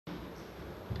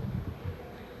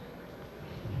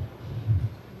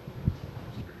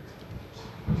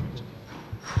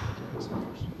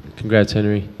Congrats,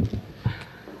 Henry.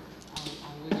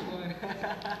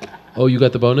 Oh, you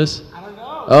got the bonus? I don't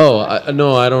know. Oh,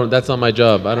 no, I don't. That's not my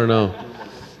job. I don't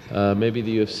know. Maybe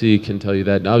the UFC can tell you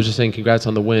that. I was just saying congrats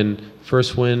on the win.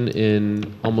 First win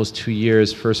in almost 2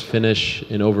 years, first finish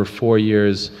in over 4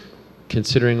 years.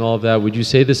 Considering all of that, would you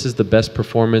say this is the best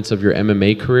performance of your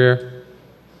MMA career?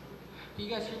 Can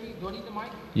you guys hear me? Do I need the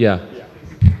mic? Yeah.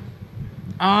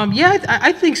 Yeah,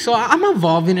 I think so. I'm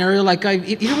evolving, Ariel. Like,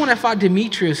 even when I fought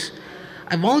Demetrious,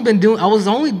 I was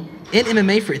only in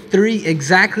MMA for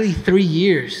exactly 3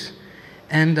 years.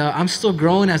 And I'm still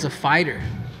growing as a fighter.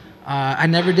 I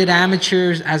never did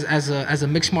amateurs as a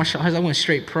mixed martial artist. I went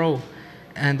straight pro.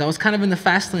 And I was kind of in the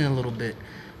fast lane a little bit.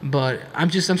 But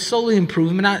I'm slowly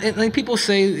improving. And like people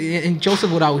say, and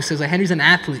Joseph would always say, like, Henry's an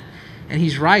athlete. And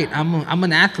he's right. I'm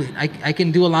an athlete. I can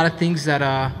do a lot of things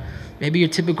that maybe your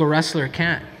typical wrestler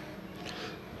can't.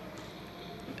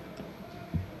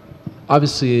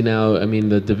 Obviously now, I mean,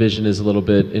 the division is a little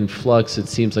bit in flux. It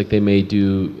seems like they may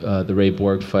do the Ray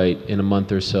Borg fight in a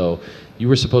month or so. You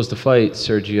were supposed to fight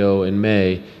Sergio in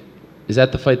May. Is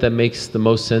that the fight that makes the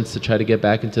most sense to try to get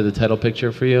back into the title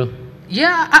picture for you?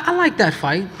 Yeah, I like that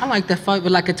fight. But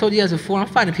like I told you guys before, I'm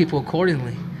fighting people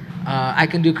accordingly. I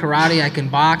can do karate, I can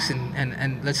box,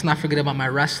 and let's not forget about my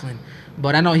wrestling.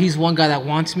 But I know he's one guy that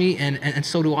wants me, and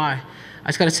so do I. I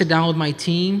just got to sit down with my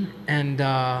team, and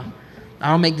I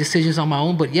don't make decisions on my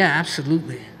own. But yeah,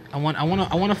 absolutely. I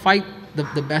want to fight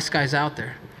the best guys out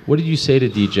there. What did you say to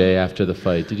DJ after the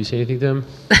fight? Did you say anything to him?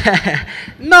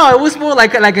 No, it was more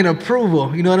like an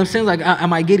approval. You know what I'm saying? Like,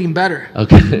 am I getting better?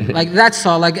 Okay. Like, that's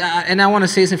all. Like, and I want to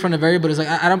say this in front of everybody. It's like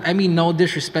I mean no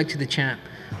disrespect to the champ.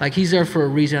 Like, he's there for a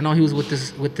reason. I know he was with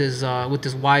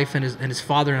his wife and his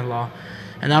father-in-law,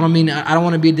 and I don't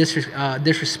want to be a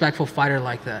disrespectful fighter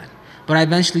like that. But I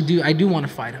do want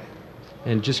to fight him.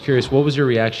 And just curious, what was your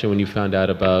reaction when you found out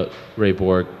about Ray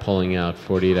Borg pulling out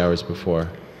 48 hours before?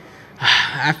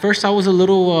 At first, I was a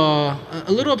little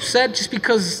upset, just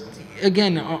because,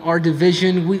 again, our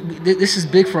division. This is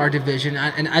big for our division,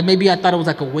 maybe I thought it was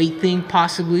like a weight thing,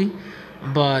 possibly,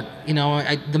 but you know,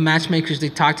 the matchmakers, they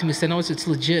talked to me and said, no, it's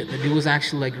legit. The dude was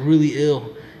actually like really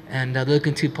ill, and they're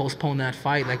looking to postpone that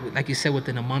fight, like you said,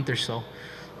 within a month or so.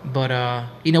 But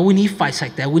you know, we need fights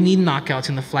like that. We need knockouts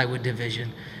in the flyweight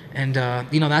division. And,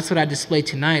 you know, that's what I displayed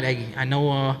tonight. I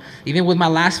know even with my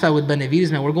last fight with Benavidez,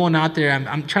 man, we're going out there.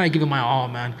 I'm trying to give it my all,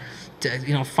 man. To,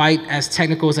 you know, fight as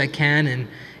technical as I can and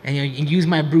you know, use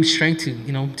my brute strength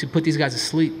to put these guys to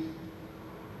sleep.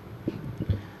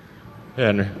 Hey,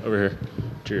 Henry, over here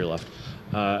to your left.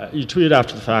 You tweeted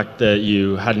after the fact that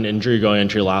you had an injury going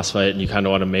into your last fight and you kind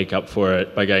of want to make up for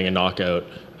it by getting a knockout.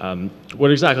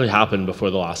 What exactly happened before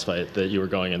the last fight that you were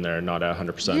going in there not at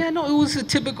 100%? Yeah, no, it was a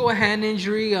typical hand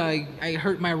injury. I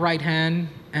hurt my right hand,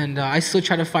 and I still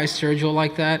try to fight Sergio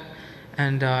like that.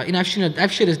 And you know, I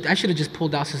should have just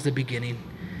pulled out since the beginning.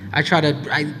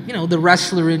 You know, the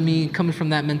wrestler in me, coming from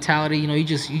that mentality, you know, you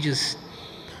just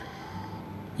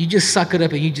suck it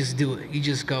up and you just do it. You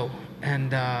just go.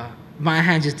 And my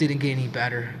hand just didn't get any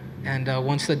better. And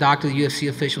once the doctor, the UFC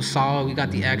official saw it, we got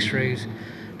the X-rays.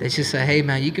 They just said, hey,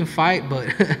 man, you can fight,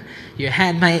 but your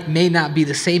hand may not be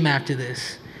the same after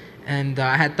this. And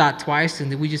I had thought twice,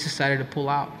 and then we just decided to pull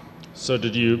out. So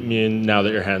did you mean now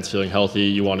that your hand's feeling healthy,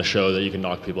 you want to show that you can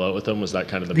knock people out with them? Was that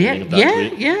kind of the meaning of that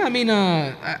tweet? Yeah. I mean,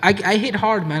 I hit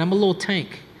hard, man. I'm a little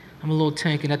tank.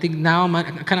 And I think now I'm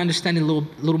kind of understanding a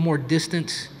little more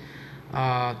distance,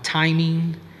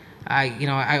 timing.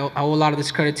 I owe a lot of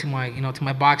this credit to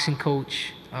my boxing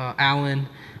coach, Alan,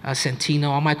 Santino,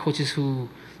 all my coaches who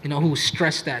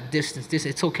stress that distance.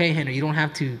 It's okay, Henry. You don't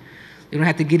have to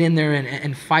get in there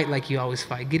and fight like you always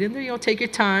fight. Get in there, take your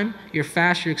time. You're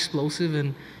fast, you're explosive,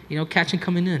 and catching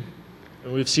coming in.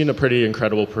 And we've seen a pretty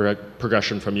incredible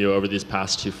progression from you over these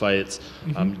past 2 fights.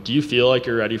 Mm-hmm. Do you feel like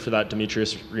you're ready for that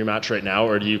Demetrious rematch right now,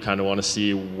 or do you kind of want to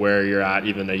see where you're at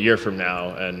even a year from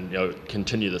now and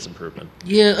continue this improvement?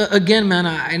 Yeah, again, man,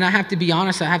 I have to be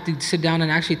honest. I have to sit down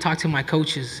and actually talk to my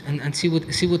coaches and see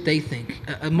what they think.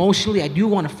 Emotionally, I do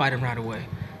want to fight him right away.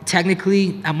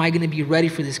 Technically, am I going to be ready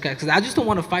for this guy? Because I just don't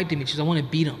want to fight Demetrious. I want to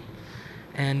beat him.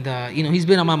 And he's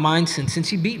been on my mind since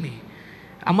he beat me.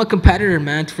 I'm a competitor,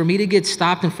 man. For me to get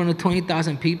stopped in front of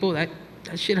 20,000 people, that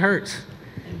shit hurts,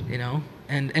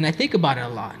 And I think about it a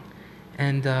lot.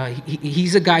 And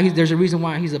he's a guy. There's a reason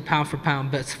why he's a pound-for-pound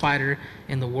best fighter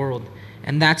in the world.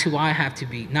 And that's who I have to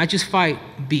beat. Not just fight,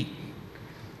 beat.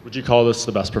 Would you call this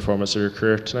the best performance of your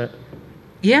career tonight?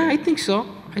 Yeah, I think so.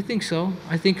 I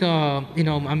think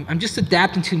I'm just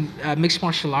adapting to mixed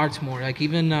martial arts more. Like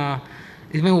even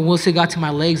when Wilson got to my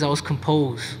legs, I was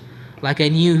composed. Like I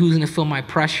knew who was gonna feel my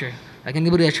pressure. Like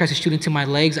anybody that tries to shoot into my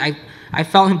legs, I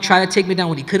felt him try to take me down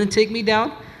when he couldn't take me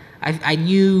down. I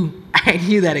knew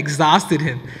that exhausted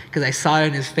him because I saw it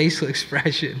in his facial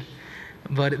expression.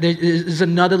 But there's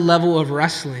another level of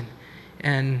wrestling,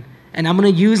 and I'm gonna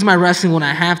use my wrestling when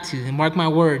I have to. And mark my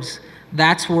words,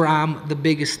 that's where I'm the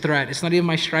biggest threat. It's not even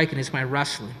my striking; it's my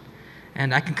wrestling,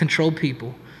 and I can control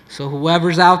people. So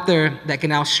whoever's out there that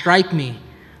can outstrike me,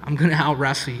 I'm gonna out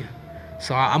wrestle you.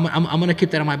 So I'm gonna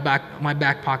keep that in my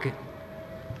back pocket.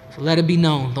 So let it be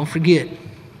known. Don't forget.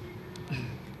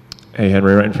 Hey,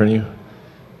 Henry, right in front of you.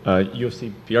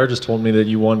 UFC PR just told me that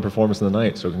you won Performance of the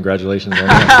Night, so congratulations on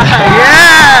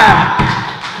that.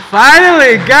 Yeah!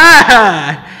 Finally,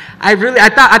 God!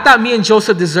 I thought me and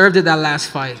Joseph deserved it that last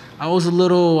fight. I was a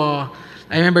little. I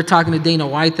remember talking to Dana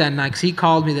White that night because he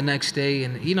called me the next day,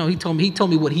 and he told me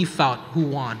what he felt, who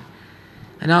won,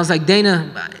 and I was like,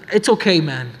 Dana, it's okay,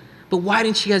 man, but why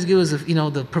didn't you guys give us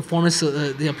the performance,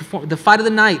 the fight of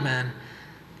the night, man?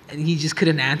 And he just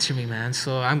couldn't answer me, man.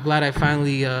 So I'm glad I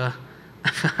finally get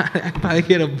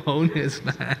a bonus,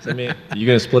 man. I mean, you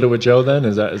gonna split it with Joe then?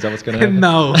 Is that what's gonna happen?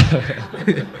 No.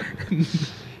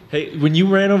 Hey, when you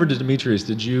ran over to Demetrious,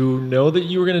 did you know that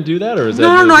you were gonna do that, or is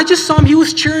that? No. I just saw him. He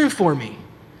was cheering for me.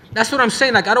 That's what I'm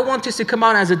saying. Like, I don't want this to come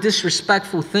out as a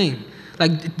disrespectful thing.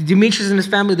 Like Demetrious and his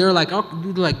family, they're like, oh,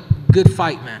 like, good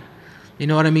fight, man. You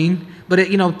know what I mean? But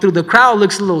through the crowd, it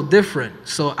looks a little different.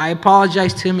 So I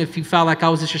apologize to him if he felt like I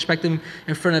was disrespecting him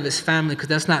in front of his family, because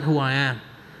that's not who I am.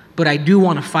 But I do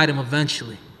want to fight him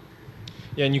eventually.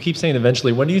 Yeah, and you keep saying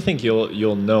eventually. When do you think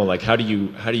you'll know? Like, how do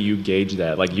you gauge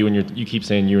that? Like, you keep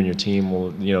saying you and your team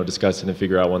will discuss it and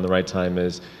figure out when the right time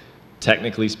is,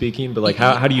 technically speaking. But like,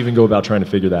 how do you even go about trying to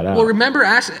figure that out? Well, remember,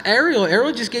 ask Ariel.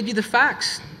 Ariel just gave you the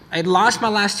facts. I lost my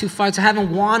last 2 fights. I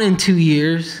haven't won in 2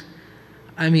 years.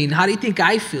 I mean, how do you think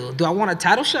I feel? Do I want a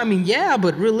title shot? I mean, yeah,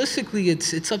 but realistically,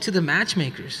 it's up to the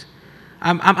matchmakers.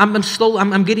 I'm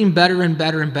getting better and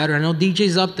better and better. I know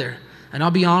DJ's up there, and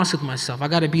I'll be honest with myself. I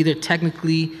got to be there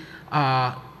technically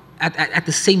at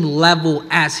the same level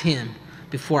as him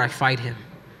before I fight him,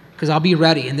 because I'll be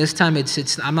ready. And this time,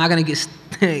 I'm not gonna get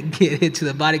hit to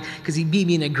the body, because he beat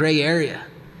me in a gray area.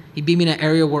 He beat me in an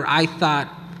area where I thought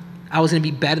I was gonna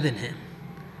be better than him,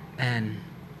 and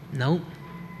nope.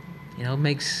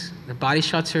 Makes the body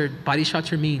shots are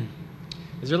mean.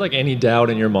 Is there like any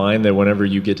doubt in your mind that whenever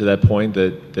you get to that point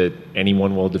that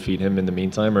anyone will defeat him in the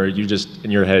meantime, or you just in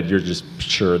your head you're just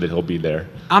sure that he'll be there?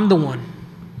 I'm the one.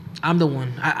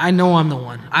 I know I'm the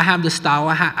one. I have the style.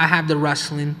 I have the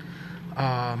wrestling.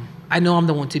 I know I'm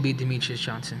the one to beat Demetrious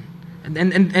Johnson.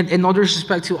 And no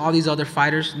disrespect to all these other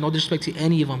fighters, no disrespect to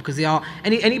any of them, because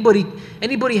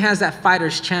anybody has that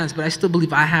fighter's chance, but I still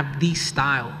believe I have the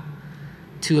style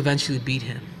to eventually beat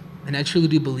him, and I truly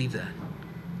do believe that.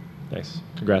 Nice.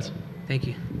 Congrats. Thank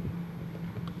you.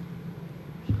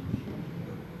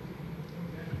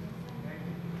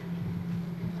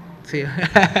 See ya.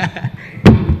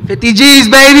 50 G's,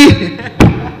 baby.